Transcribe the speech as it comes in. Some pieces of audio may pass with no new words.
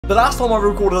The last time I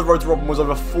recorded the Road to Robin was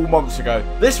over 4 months ago.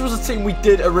 This was a team we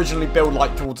did originally build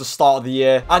like towards the start of the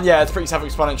year. And yeah, it's pretty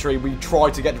self-explanatory. We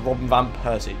tried to get Robin Van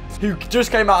Persie, who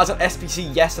just came out as an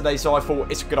SPC yesterday, so I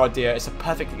thought it's a good idea. It's a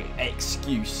perfect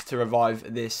excuse to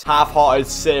revive this half-hearted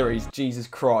series. Jesus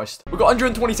Christ. We've got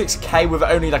 126k with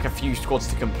only like a few squads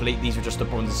to complete. These are just the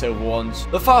bronze and silver ones.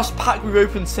 The first pack we've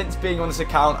opened since being on this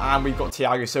account, and we've got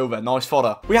Thiago Silva. Nice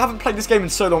fodder. We haven't played this game in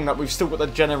so long that we've still got the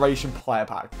generation player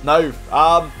pack. No,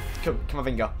 come on,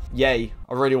 finger. Yay.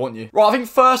 I really want you. Right, I think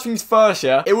first things first,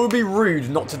 yeah. It would be rude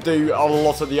not to do a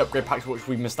lot of the upgrade packs which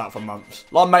we've missed out for months.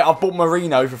 Like, mate, I've bought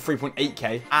Marino for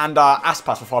 3.8k and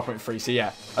Aspas for 5.3. So,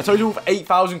 yeah. A total of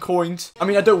 8,000 coins. I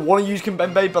mean, I don't want to use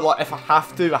Kimpembe, but, like, if I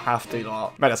have to, I have to.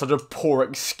 Like, mate, that's such a poor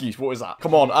excuse. What is that?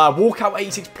 Come on. Walkout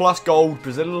 86 plus gold,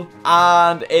 Brazil.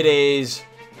 And it is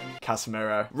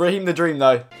Casemiro. Raheem the Dream,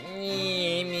 though.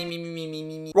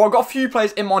 Right, I've got a few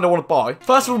players in mind I want to buy.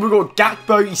 First of all, we've got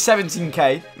Gakpo. He's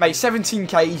 17k. Mate,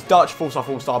 17k. He's Dutch,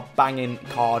 4-star, banging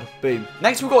card. Boom.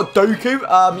 Next, we've got Doku.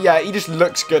 Yeah, he just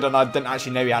looks good, and I didn't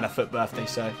actually know he had a foot birthday,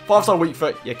 so 5-star weak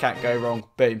foot. You can't go wrong.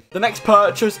 Boom. The next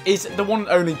purchase is the one and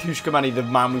only Tushkamani, the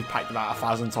man we've packed about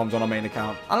 1,000 times on our main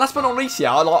account. And last but not least,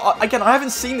 yeah, again, I haven't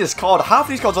seen this card. Half of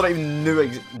these cards I don't even know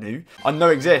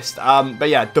exist. But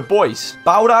yeah, the boys.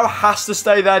 Baldau has to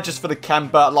stay there just for the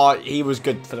camp, but like, he was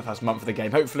good for the first month of the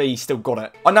game. Hopefully, he still got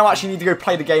it. I now actually need to go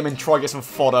play the game and try to get some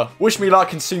fodder. Wish me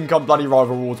luck and soon come bloody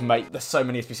rival rewards, mate. There's so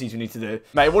many SPCs we need to do.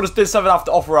 Mate, what does this 7 have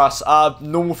to offer us?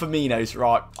 Normal Firminos,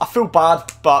 right. I feel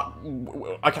bad, but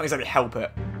I can't exactly help it.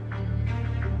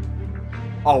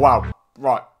 Oh, wow.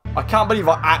 Right. I can't believe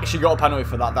I actually got a penalty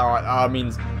for that. That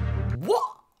means... What?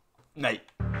 Mate.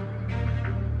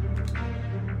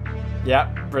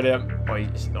 Yeah, brilliant.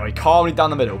 Oh, he calmly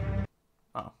down the middle.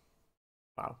 Oh.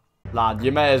 Wow. Lad,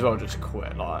 you may as well just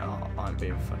quit. Like, I'm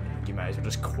being funny. You may as well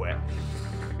just quit.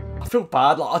 I feel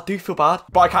bad. Like, I do feel bad.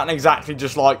 But I can't exactly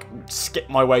just, like, skip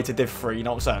my way to Div 3. You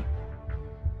know what I'm saying?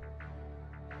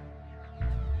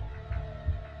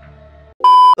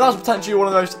 That was potentially one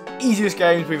of the most easiest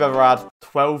games we've ever had.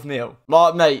 12-0.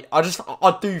 Like, mate, I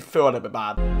do feel a little bit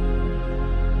bad.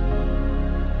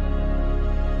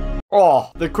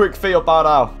 Oh, the quick feet of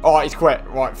Baldau. Oh, he's quit.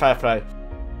 Right, fair play.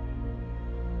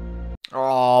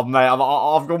 Oh, mate, I've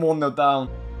gone 1-0 down.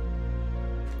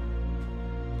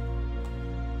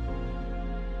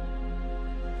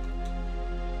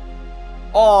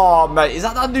 Oh, mate, is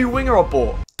that new winger I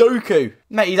bought? Doku.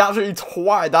 Mate, he's absolutely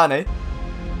twatted, hasn't he?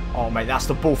 Oh, mate, that's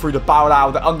the ball through the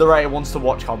Baldau. The underrated ones to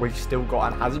watch card we've still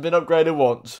got and hasn't been upgraded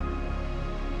once.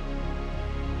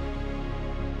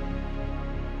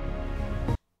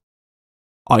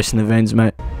 Ice in the veins,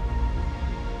 mate.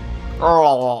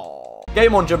 Oh.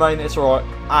 Game on, Jermaine. It's alright.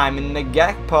 I'm in the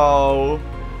Gakpo.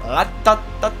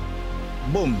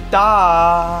 Boom.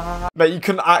 Da. Mate, you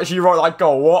couldn't actually write that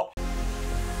goal. What?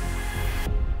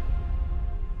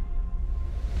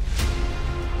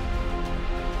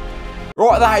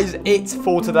 Right, that is it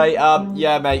for today.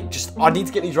 Yeah, mate, I need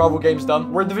to get these rival games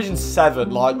done. We're in Division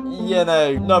 7, like, you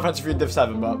know, no offense if you're in Div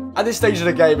 7, but at this stage of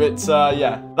the game, it's,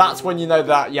 yeah, that's when you know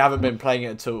that you haven't been playing it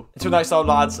at all. Until next time,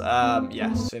 lads,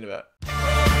 yeah, see you in a bit.